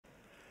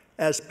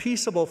As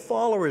peaceable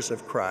followers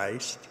of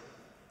Christ,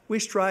 we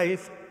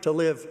strive to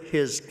live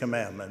his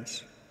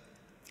commandments.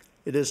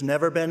 It has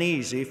never been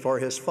easy for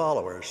his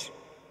followers,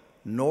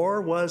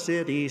 nor was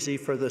it easy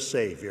for the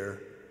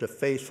Savior to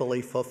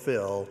faithfully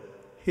fulfill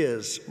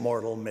his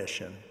mortal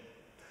mission.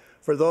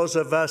 For those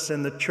of us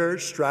in the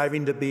church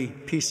striving to be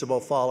peaceable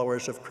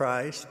followers of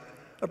Christ,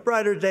 a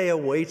brighter day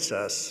awaits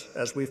us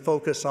as we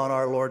focus on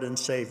our Lord and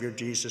Savior,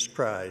 Jesus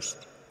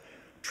Christ.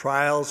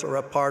 Trials are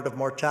a part of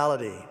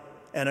mortality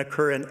and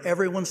occur in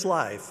everyone's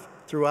life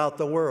throughout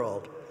the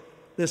world.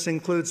 This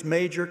includes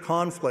major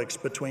conflicts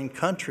between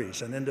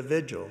countries and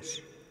individuals.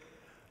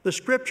 The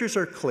scriptures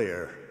are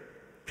clear.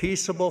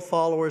 Peaceable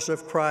followers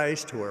of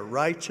Christ who are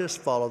righteous,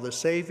 follow the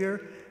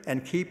Savior,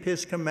 and keep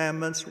his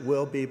commandments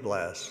will be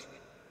blessed.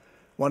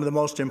 One of the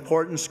most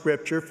important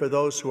scripture for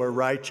those who are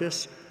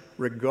righteous,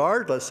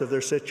 regardless of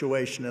their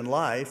situation in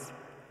life,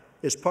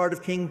 is part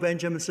of King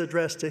Benjamin's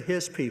address to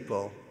his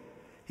people.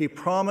 He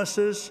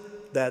promises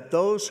that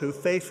those who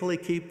faithfully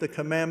keep the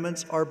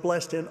commandments are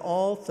blessed in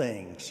all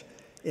things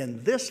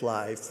in this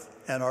life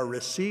and are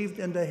received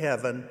into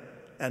heaven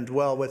and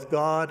dwell with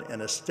God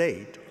in a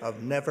state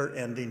of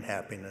never-ending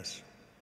happiness.